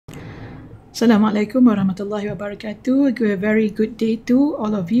Assalamualaikum warahmatullahi wabarakatuh. A very good day to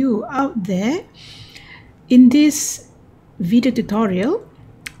all of you out there. In this video tutorial,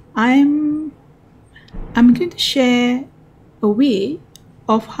 I'm going to share a way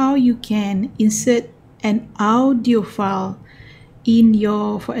of how you can insert an audio file in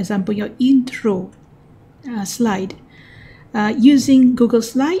your, for example, your intro slide using Google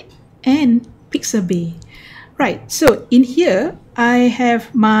Slide and Pixabay. Right, so in here I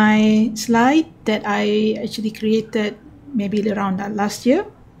have my slide that I actually created maybe around last year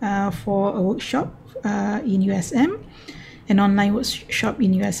for a workshop in USM, an online workshop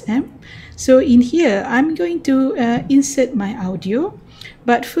in USM. So in here I'm going to insert my audio,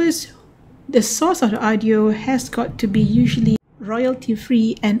 but first the source of the audio has got to be usually royalty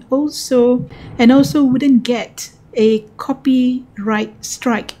free and also wouldn't get a copyright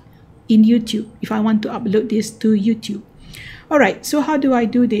strike in YouTube if I want to upload this to YouTube. Alright, so how do I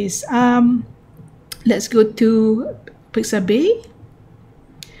do this? Let's go to Pixabay.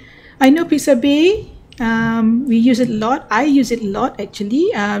 I know Pixabay, we use it a lot. I use it a lot actually.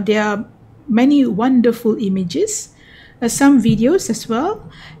 There are many wonderful images, some videos as well.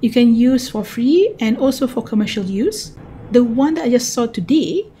 You can use for free and also for commercial use. The one that I just saw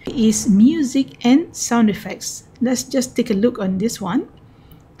today is music and sound effects. Let's just take a look on this one.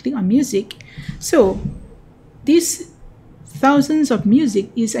 Click on music. So these thousands of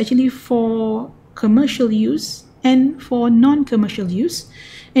music is actually for commercial use and for non-commercial use,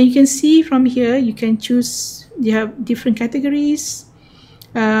 and you can see from here you can choose. You have different categories.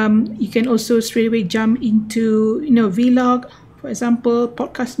 You can also straight away jump into vlog, for example,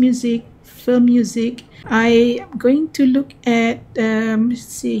 podcast music, film music. I'm going to look at let's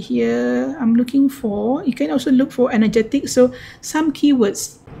see here. I'm looking for, you can also look for energetic, so some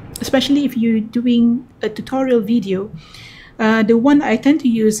keywords, especially if you're doing a tutorial video. The one I tend to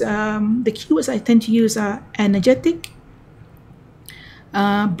use, the keywords I tend to use are energetic,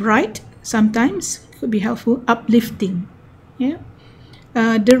 bright, sometimes could be helpful, uplifting. Yeah.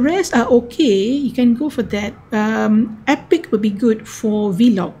 The rest are okay. You can go for that. Epic would be good for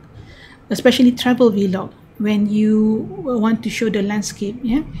vlog, especially travel vlog when you want to show the landscape.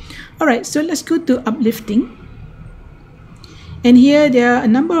 Yeah. All right. So let's go to uplifting. And here there are a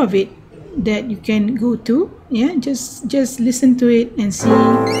number of it that you can go to. Yeah, just listen to it and see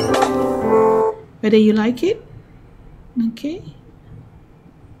whether you like it. Okay.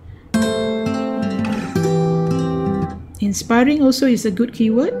 Inspiring also is a good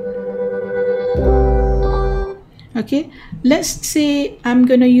keyword. Okay, let's say I'm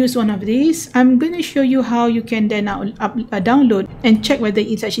going to use one of these. I'm going to show you how you can then download and check whether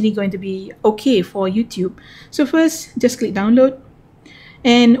it's actually going to be okay for YouTube. So first, just click download.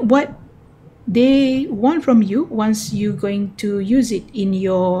 And what they want from you once you're going to use it in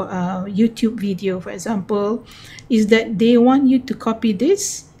your YouTube video, for example, is that they want you to copy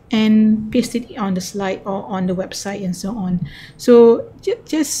this and paste it on the slide or on the website and so on. So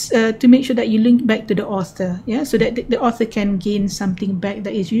just to make sure that you link back to the author, yeah, so that the author can gain something back,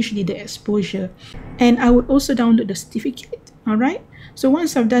 that is usually the exposure. And I would also download the certificate. All right, so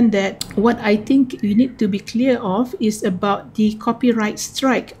once I've done that, what I think you need to be clear of is about the copyright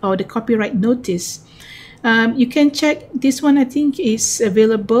strike or the copyright notice. You can check this one. I think is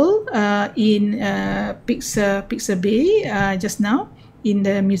available in Pixabay just now in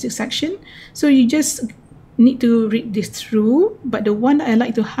the music section. So you just need to read this through. But the one I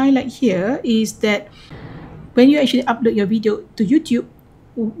like to highlight here is that when you actually upload your video to YouTube,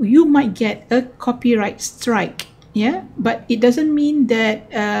 you might get a copyright strike. Yeah, but it doesn't mean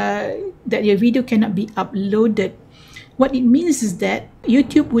that that your video cannot be uploaded. What it means is that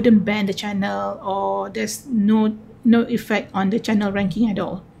YouTube wouldn't ban the channel, or there's no effect on the channel ranking at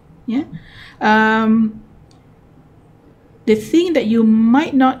all. Yeah. The thing that you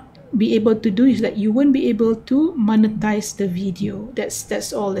might not be able to do is that you won't be able to monetize the video.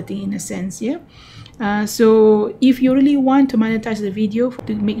 That's all the thing in a sense. Yeah. So if you really want to monetize the video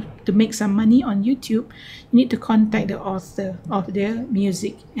to make some money on YouTube, you need to contact the author of their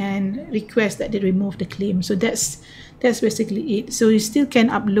music and request that they remove the claim. So that's basically it. So you still can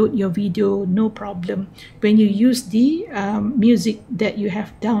upload your video, no problem, when you use the music that you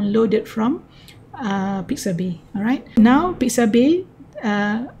have downloaded from Pixabay. All right. Now Pixabay,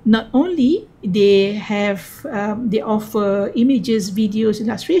 not only they offer images, videos,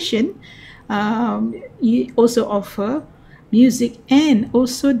 illustration. You also offer music and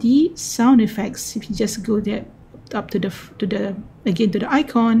also the sound effects. If you just go there up to the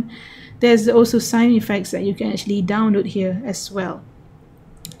icon, there's also sound effects that you can actually download here as well.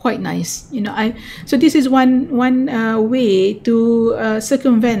 Quite nice, so this is one way to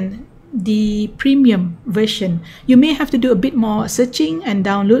circumvent the premium version. You may have to do a bit more searching and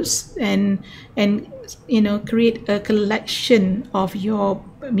downloads and create a collection of your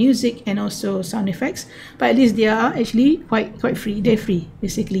music and also sound effects, but at least they are actually quite free. They're free,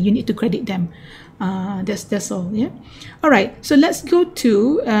 basically. You need to credit them. That's all. Yeah. All right, so let's go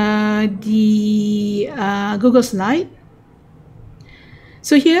to the Google Slide.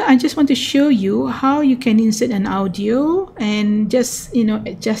 So here I just want to show you how you can insert an audio and just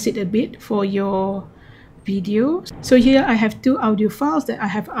adjust it a bit for your video. So here I have two audio files that I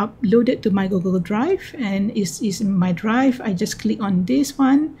have uploaded to my Google Drive, and is in my drive. I just click on this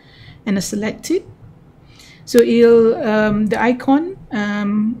one and I select it. So it'll the icon,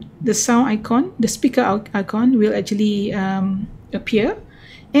 the sound icon, the speaker icon will actually appear,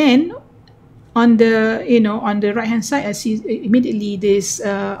 and on the on the right hand side I see immediately these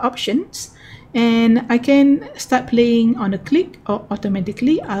options, and I can start playing on a click or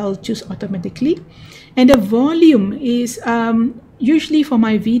automatically. I'll choose automatically, and the volume is usually for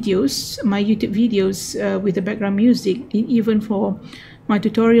my videos, my YouTube videos with the background music, even for my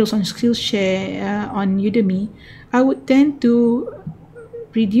tutorials on Skillshare on Udemy, I would tend to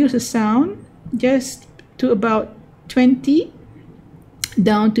reduce the sound just to about 20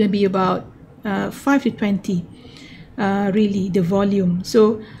 down to maybe about 5 to 20, really, the volume.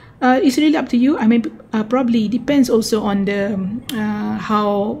 So it's really up to you. I mean, probably depends also on the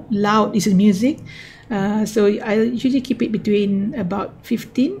how loud is the music. So I usually keep it between about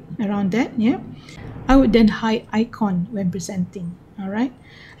 15, around that. Yeah, I would then hide icon when presenting. All right.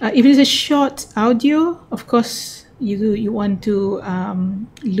 If it's a short audio, of course you want to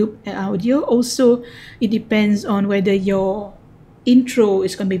loop an audio. Also, it depends on whether your intro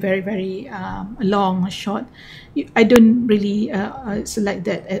is going to be very long or short. I don't really select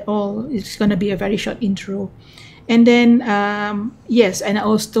that at all. It's going to be a very short intro. And then yes, and I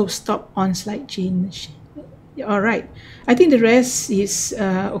also stop on slide change. All right, I think the rest is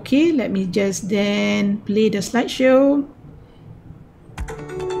okay. Let me just then play the slideshow.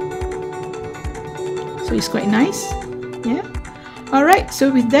 So it's quite nice. Yeah. All right,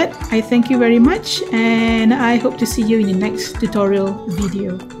 so with that, I thank you very much, and I hope to see you in the next tutorial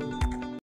video.